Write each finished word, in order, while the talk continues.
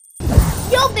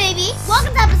Yo, baby!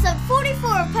 Welcome to episode 44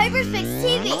 of PipersPicks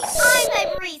TV. I'm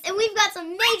Piper Reese, and we've got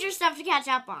some major stuff to catch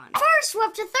up on. First, we're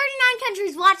up to 39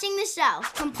 countries watching the show.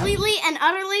 Completely and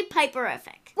utterly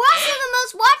Piperific. We're also the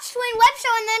most watched twin web show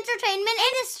in the entertainment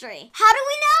industry. How do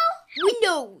we know? We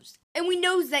knows. And we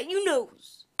knows that you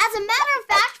knows. As a matter of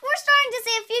fact, we're starting to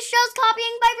see a few shows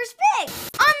copying Piper's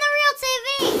Pigs on the real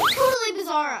TV. Totally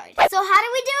bizarre. So how do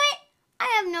we do it?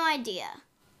 I have no idea.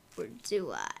 Or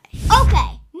do I?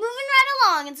 Okay, moving right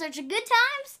along in search of good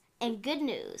times and good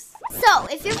news. So,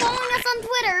 if you're following us on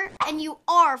Twitter, and you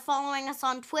are following us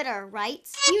on Twitter, right?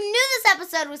 You knew this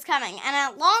episode was coming, and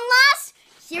at long last,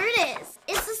 here it is.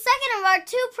 It's the second of our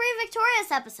 2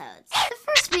 pre-Victorious episodes. The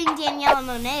first being Danielle and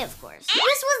Monet, of course.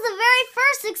 This was the very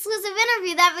first exclusive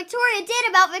interview that Victoria did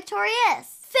about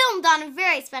Victorious, filmed on a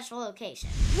very special location.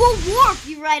 We'll warp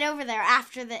you right over there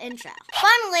after the intro.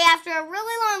 Finally, after a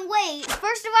really long wait, the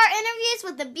first of our interviews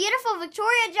with the beautiful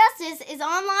Victoria Justice is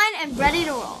online and ready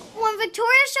to roll. When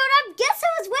Victoria showed up, guess who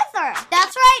was with her?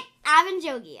 That's right, AVAN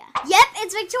JOGIA. Yep,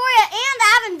 it's Victoria and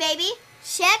AVAN, baby.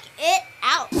 Check it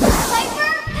out.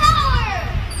 Piper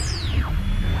Power!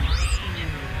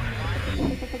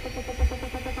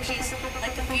 She's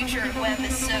like the future of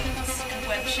webisodes and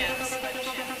web shows.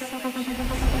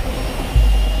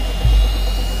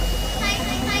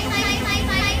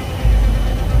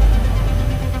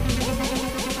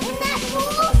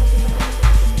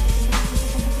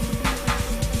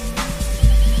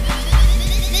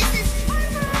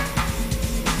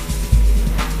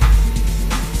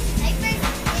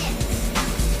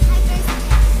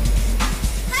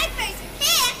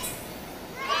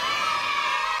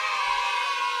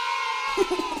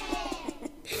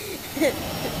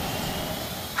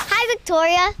 Hi,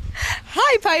 Victoria.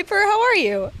 Hi, Piper. How are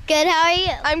you? Good, how are you?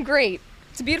 I'm great.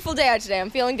 It's a beautiful day out today. I'm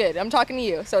feeling good. I'm talking to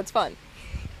you, so it's fun.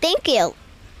 Thank you.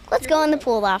 Let's go in the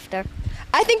pool after.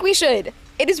 I think we should.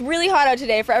 It is really hot out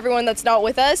today for everyone that's not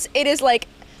with us. It is like,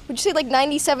 would you say like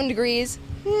 97 degrees?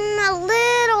 A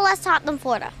little less hot than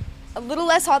Florida. A little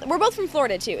less hot. We're both from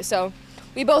Florida too, so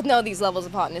we both know these levels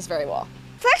of hotness very well.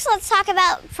 First, let's talk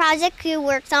about the project you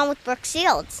worked on with Brooke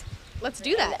Shields. Let's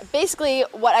do that. Basically,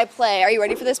 what I play, are you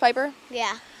ready for this, Piper?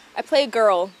 Yeah. I play a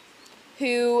girl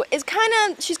who is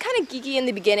she's kind of geeky in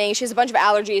the beginning. She has a bunch of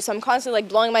allergies, so I'm constantly like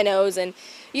blowing my nose, and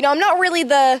you know, I'm not really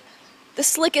the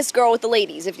slickest girl with the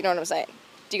ladies, if you know what I'm saying.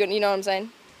 You know what I'm saying?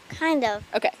 Kind of.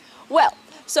 Okay. Well,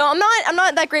 so I'm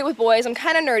not that great with boys. I'm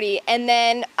kind of nerdy, and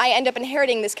then I end up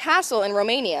inheriting this castle in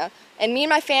Romania, and me and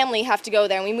my family have to go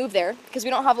there, and we move there because we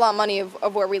don't have a lot of money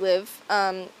of where we live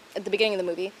at the beginning of the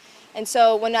movie. And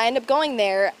so when I end up going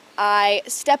there, I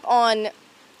step on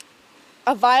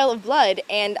a vial of blood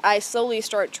and I slowly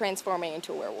start transforming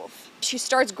into a werewolf. She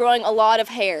starts growing a lot of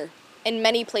hair in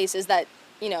many places that,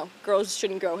 you know, girls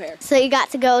shouldn't grow hair. So you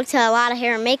got to go to a lot of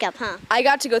hair and makeup, huh? I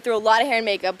got to go through a lot of hair and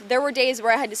makeup. There were days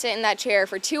where I had to sit in that chair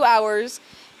for 2 hours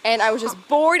and I was just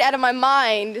bored out of my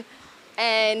mind.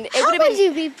 And it How would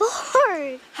you be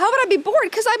bored? How would I be bored?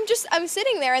 Because I'm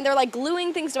sitting there and they're like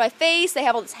gluing things to my face. They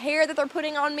have all this hair that they're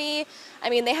putting on me. I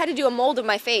mean, they had to do a mold of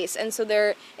my face, and so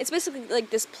it's basically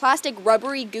like this plastic,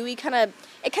 rubbery, gooey it kind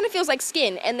of feels like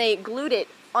skin, and they glued it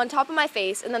on top of my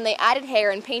face, and then they added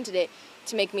hair and painted it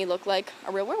to make me look like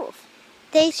a real werewolf.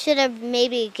 They should have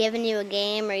maybe given you a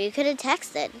game, or you could have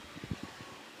texted.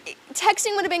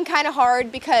 Texting would have been kind of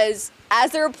hard because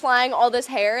as they're applying all this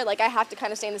hair, like I have to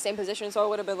kind of stay in the same position, so I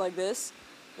would have been like this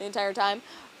the entire time.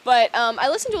 But I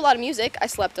listened to a lot of music. I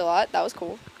slept a lot. That was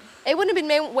cool. It would have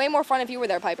been way more fun if you were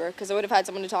there, Piper, because I would have had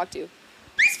someone to talk to.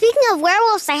 Speaking of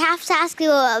werewolves, I have to ask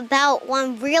you about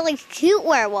one really cute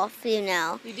werewolf you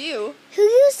know. You do? Who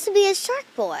used to be a shark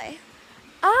boy.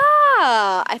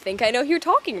 Ah, I think I know who you're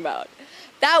talking about.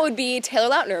 That would be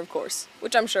Taylor Lautner, of course,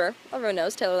 which I'm sure everyone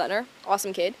knows. Taylor Lautner,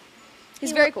 awesome kid.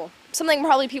 He's very cool. Something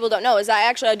probably people don't know is I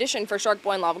actually auditioned for Shark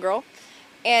Boy and Lava Girl,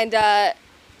 and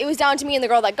it was down to me and the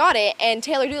girl that got it, and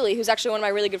Taylor Dooley, who's actually one of my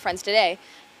really good friends today.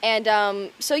 And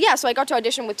so I got to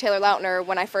audition with Taylor Lautner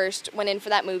when I first went in for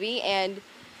that movie, and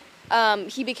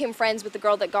he became friends with the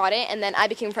girl that got it, and then I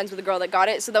became friends with the girl that got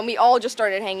it, so then we all just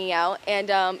started hanging out.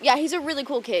 And he's a really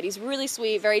cool kid. He's really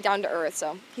sweet, very down to earth,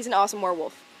 so he's an awesome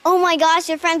werewolf. Oh my gosh,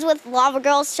 you're friends with Lava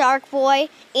Girl, Shark Boy,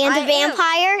 and a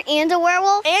vampire, and a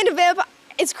werewolf? And a vampire.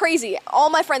 It's crazy. All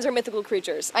my friends are mythical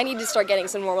creatures. I need to start getting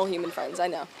some normal human friends. I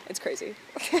know. It's crazy.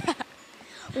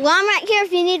 Well, I'm right here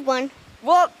if you need one.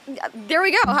 Well, there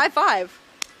we go. High five.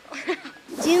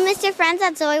 Do you miss your friends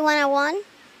at Zoe 101?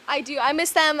 I do. I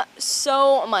miss them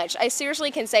so much. I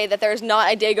seriously can say that there's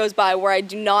not a day goes by where I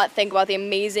do not think about the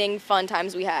amazing fun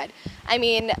times we had. I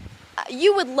mean,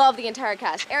 you would love the entire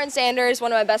cast. Erin Sanders,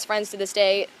 one of my best friends to this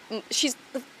day, she's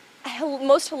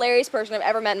most hilarious person I've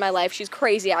ever met in my life. She's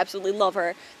crazy. I absolutely love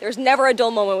her. There's never a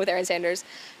dull moment with Erin Sanders.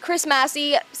 Chris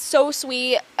Massey, so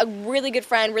sweet, a really good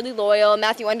friend, really loyal.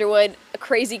 Matthew Underwood, a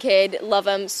crazy kid, love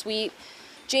him, sweet.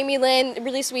 Jamie Lynn,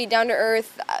 really sweet, down to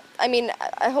earth. I mean,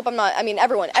 I hope I'm not, I mean,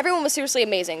 everyone was seriously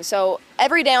amazing. So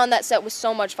every day on that set was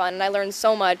so much fun, and I learned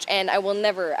so much, and I will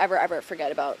never, ever, ever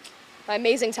forget about my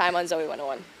amazing time on Zoe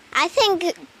 101. I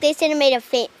think they should have made a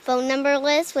phone number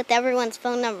list with everyone's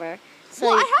phone number. So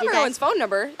well, I have everyone's phone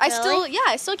number. Really?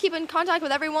 I still keep in contact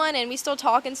with everyone, and we still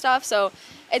talk and stuff. So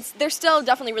they're still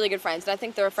definitely really good friends, and I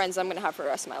think they're friends I'm gonna have for the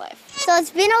rest of my life. So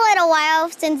it's been a little while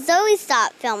since Zoe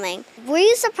stopped filming. Were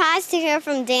you surprised to hear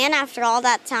from Dan after all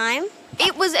that time?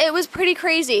 It was pretty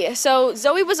crazy. So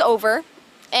Zoe was over,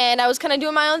 and I was kind of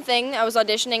doing my own thing. I was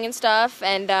auditioning and stuff,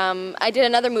 and I did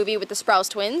another movie with the Sprouse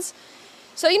twins.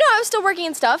 So, you know, I was still working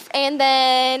and stuff, and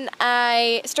then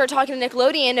I started talking to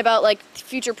Nickelodeon about, like,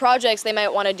 future projects they might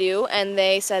want to do, and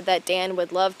they said that Dan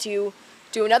would love to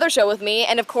do another show with me,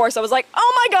 and of course I was like,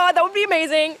 oh my god, that would be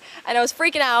amazing, and I was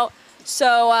freaking out.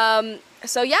 So,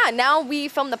 yeah, now we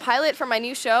filmed the pilot for my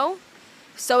new show.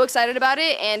 So excited about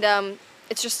it, and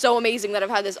it's just so amazing that I've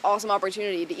had this awesome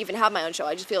opportunity to even have my own show.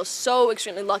 I just feel so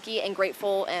extremely lucky and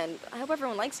grateful, and I hope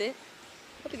everyone likes it.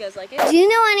 Hope you guys like it. Do you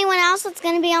know anyone else that's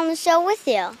going to be on the show with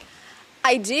you?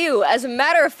 I do. As a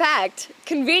matter of fact,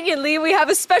 conveniently, we have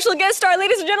a special guest star,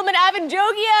 ladies and gentlemen, Avan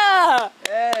Jogia.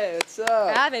 Hey, what's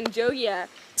up? Avan Jogia.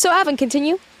 So, Avan,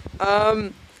 continue.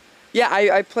 Yeah,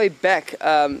 I play Beck.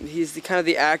 He's kind of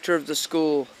the actor of the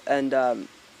school, and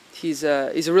he's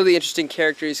a really interesting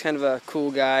character. He's kind of a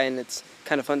cool guy, and it's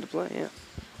kind of fun to play. Yeah.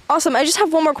 Awesome. I just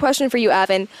have one more question for you,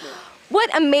 Avan. What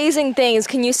amazing things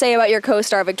can you say about your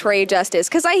co-star, Victoria Justice?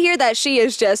 Because I hear that she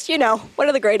is just, you know, one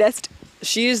of the greatest.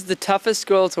 She is the toughest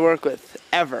girl to work with,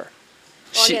 ever.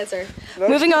 Wrong answer.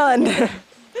 Moving on.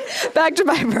 Back to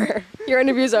Piper. Your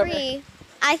interview's over.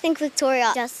 I think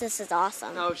Victoria Justice is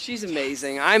awesome. No, she's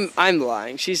amazing. I'm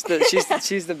lying. She's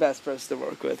the best person to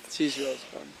work with. She's really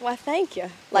fun. Well, thank you.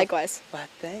 Likewise. Well,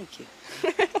 thank you.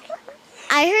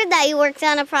 I heard that you worked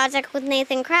on a project with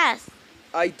Nathan Kress.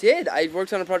 I did. I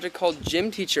worked on a project called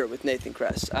Gym Teacher with Nathan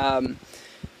Kress.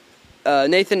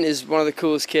 Nathan is one of the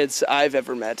coolest kids I've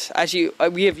ever met. Actually,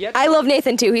 we have yet. I love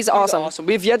Nathan too. He's awesome. Awesome.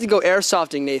 We have yet to go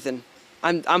airsofting, Nathan.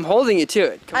 I'm holding you to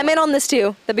it. I'm in on this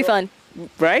too. That'd be fun.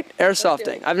 Right?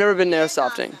 Airsofting. I've never been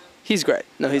airsofting. Awesome. He's great.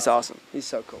 No, he's awesome. He's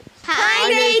so cool. Hi,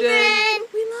 Nathan.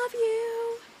 We love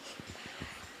you.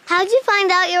 How'd you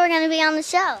find out you were going to be on the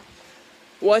show?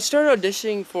 Well, I started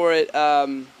auditioning for it.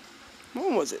 When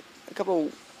was it?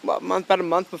 About a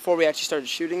month before we actually started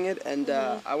shooting it, and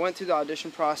I went through the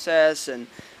audition process, and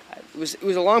it was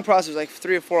a long process. It was like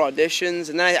 3 or 4 auditions,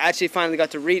 and then I actually finally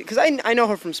got to read, because I know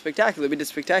her from Spectacular. We did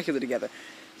Spectacular together,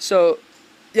 so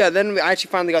yeah. Then I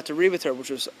actually finally got to read with her, which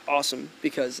was awesome,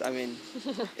 because I mean,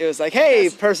 it was like, hey,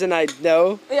 person I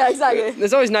know. Yeah, exactly.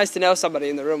 It's always nice to know somebody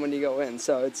in the room when you go in.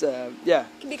 So it's yeah.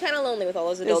 It can be kind of lonely with all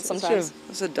those adults sometimes. True.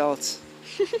 Those adults.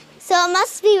 So it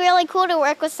must be really cool to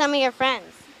work with some of your friends.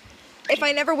 If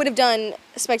I never would have done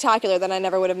Spectacular, then I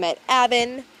never would have met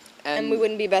Avan, and we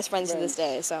wouldn't be best friends to this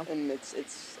day. So. And it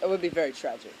would be very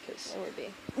tragic, because it would be.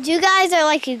 You guys are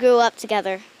like you grew up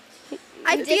together.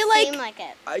 I It feel just like seemed like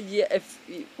it. yeah.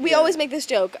 we always make this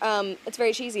joke. It's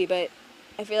very cheesy, but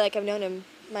I feel like I've known him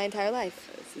my entire life.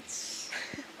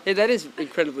 Yeah, that is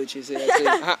incredibly cheesy. Actually.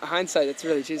 Hindsight, it's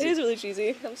really cheesy. It is really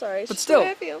cheesy. I'm sorry. But still, the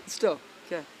way I feel. still,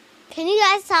 yeah. Can you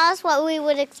guys tell us what we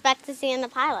would expect to see in the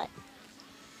pilot?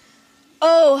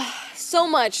 Oh, so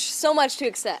much to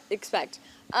expect.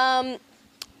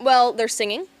 Well, there's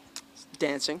singing,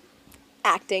 Dancing.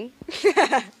 acting,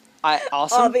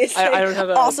 Awesome. obviously, I don't have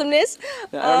awesomeness.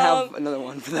 I don't have another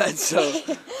one for that. So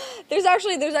There's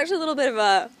actually a little bit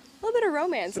of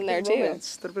romance in there too. A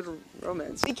little bit of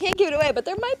romance. We can't give it away, but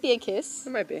there might be a kiss,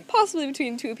 There might be. possibly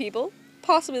between 2 people,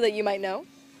 possibly that you might know.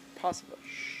 Possibly.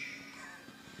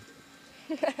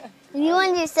 You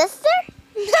and your sister?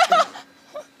 No.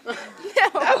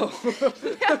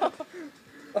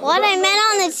 What I meant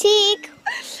on the cheek.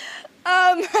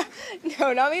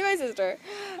 No, not me and my sister.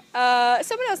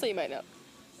 Someone else that you might know.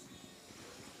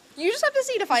 You just have to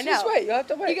see to find out. Just wait. You'll have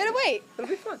to wait. You gotta wait. It'll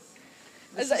be fun.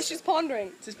 She's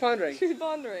pondering. She's pondering. She's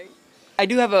pondering. I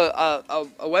do have a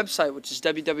website, which is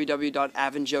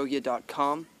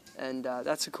www.avanjogia.com, and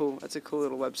that's a cool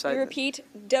little website. You repeat,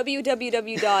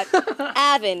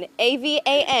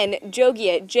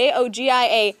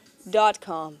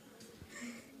 www.avanjogia.com.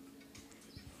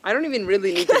 I don't even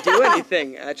really need to do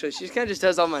anything, actually. She kind of just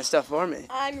does all my stuff for me.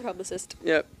 I'm your publicist.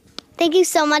 Yep. Thank you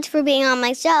so much for being on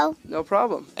my show. No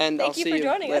problem. And Thank I'll you see for you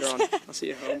joining later us. on. I'll see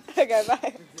you at home. Okay,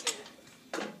 bye.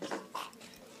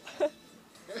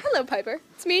 Hello, Piper.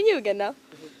 It's me and you again now.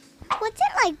 What's it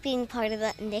like being part of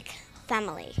the Nick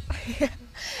family?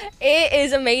 It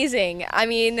is amazing. I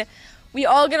mean, we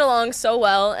all get along so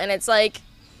well, and it's like,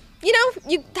 you know,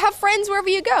 you have friends wherever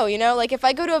you go, you know? Like, if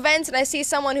I go to events and I see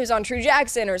someone who's on True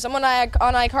Jackson or someone on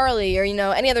iCarly or, you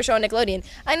know, any other show on Nickelodeon,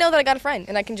 I know that I got a friend,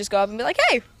 and I can just go up and be like,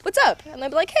 hey, what's up? And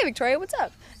they'll be like, hey, Victoria, what's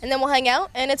up? And then we'll hang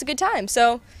out, and it's a good time.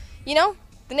 So, you know,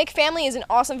 the Nick family is an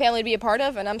awesome family to be a part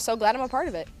of, and I'm so glad I'm a part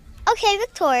of it. Okay,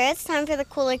 Victoria, it's time for the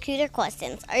cooler, cuter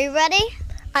questions. Are you ready?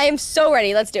 I am so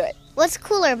ready. Let's do it. What's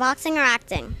cooler, boxing or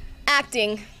acting?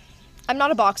 Acting. I'm not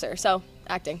a boxer, so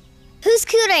acting. Who's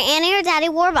cuter, Annie or Daddy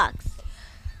Warbucks?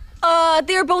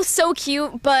 They're both so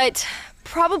cute, but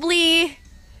probably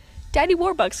Daddy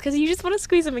Warbucks, because you just want to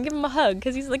squeeze him and give him a hug,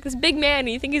 because he's like this big man, and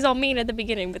you think he's all mean at the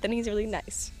beginning, but then he's really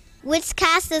nice. Which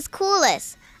cast is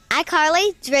coolest?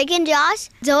 iCarly, Drake and Josh,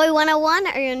 Zoe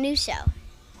 101, or your new show?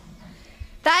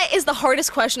 That is the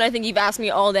hardest question I think you've asked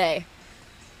me all day.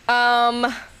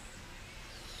 Okay,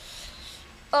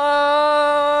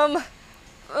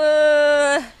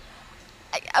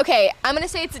 I'm gonna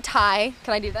say it's a tie.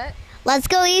 Can I do that? Let's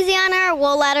go easy on her.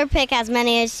 We'll let her pick as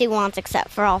many as she wants,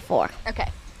 except for all 4. Okay.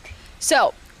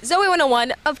 So, Zoe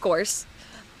 101, of course.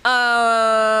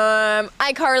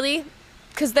 iCarly,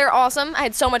 because they're awesome. I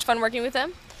had so much fun working with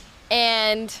them.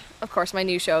 And, of course, my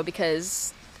new show,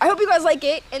 because I hope you guys like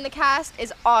it. And the cast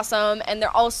is awesome. And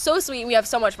they're all so sweet. And we have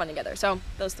so much fun together. So,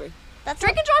 those 3.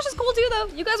 Drake and Josh is cool, too, though.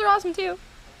 You guys are awesome, too.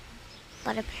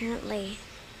 But apparently,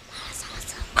 that is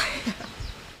awesome.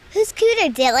 Who's cuter,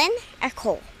 Dylan or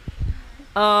Cole?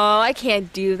 Oh, I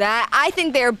can't do that. I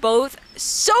think they're both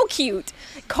so cute.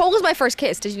 Cole was my first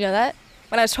kiss. Did you know that?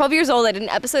 When I was 12 years old, I did an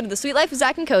episode of The Sweet Life of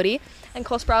Zach and Cody, and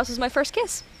Cole Sprouse was my first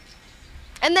kiss.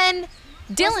 And then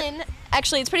Dylan,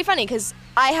 actually, it's pretty funny because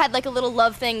I had like a little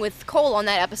love thing with Cole on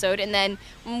that episode, and then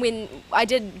when I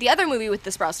did the other movie with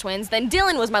the Sprouse twins, then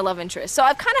Dylan was my love interest. So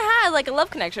I've kind of had like a love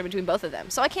connection between both of them.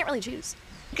 So I can't really choose.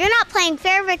 You're not playing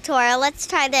fair, Victoria. Let's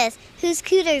try this. Who's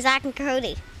cuter, Zach and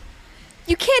Cody?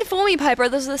 You can't fool me, Piper.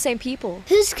 Those are the same people.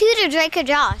 Who's cuter, Drake or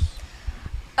Josh?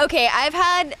 Okay, I've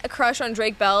had a crush on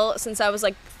Drake Bell since I was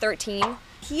like 13.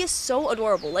 He is so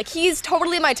adorable. Like, he's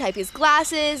totally my type. He has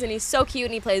glasses, and he's so cute,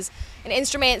 and he plays an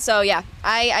instrument. So, yeah,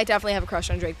 I definitely have a crush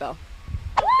on Drake Bell.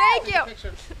 Thank you.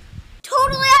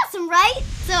 Totally awesome, right?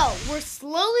 So, we're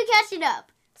slowly catching up.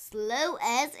 Slow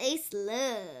as a slug.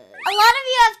 A lot of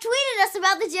you have tweeted us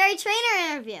about the Jerry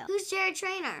Trainer interview. Who's Jerry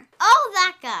Trainer? Oh,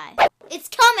 that guy. It's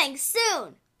coming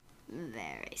soon.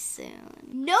 Very soon.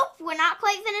 Nope, we're not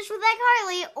quite finished with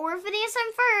iCarly or Phineas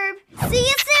and Ferb. See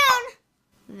you soon.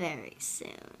 Very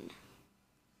soon.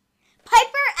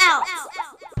 Piper out.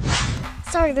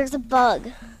 Sorry, there's a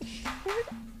bug.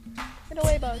 Get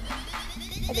away, bug.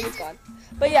 I think it's gone.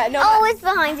 But yeah, no. Oh, it's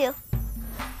behind you.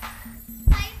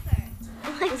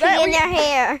 Is that in your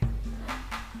hair.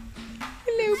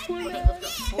 Hello, Puna.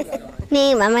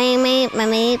 Me.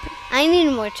 I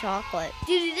need more chocolate.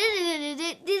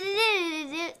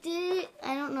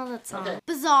 I don't know that song.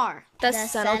 Bizarre. The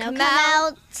sun'll come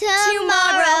out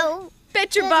tomorrow.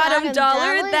 Bet your bottom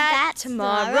dollar that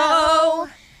tomorrow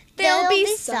there'll be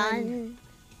sun.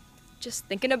 Just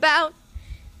thinking about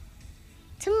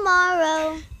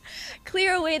tomorrow.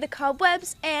 Clear away the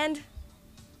cobwebs and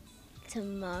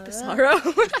Tomorrow. the sorrow.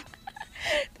 The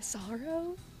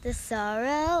sorrow. The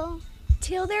sorrow.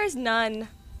 Till there's none.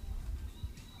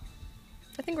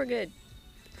 I think we're good.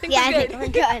 I think we're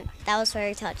good. That was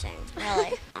very touching.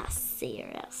 Really. I'll see you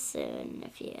real soon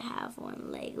if you have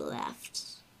one leg left.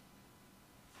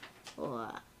 Ooh.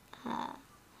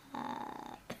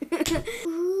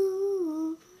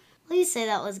 Will you say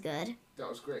that was good? That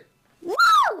was great.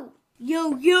 Woo!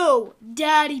 Yo,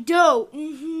 Daddy Doe.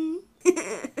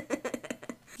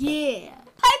 Yeah.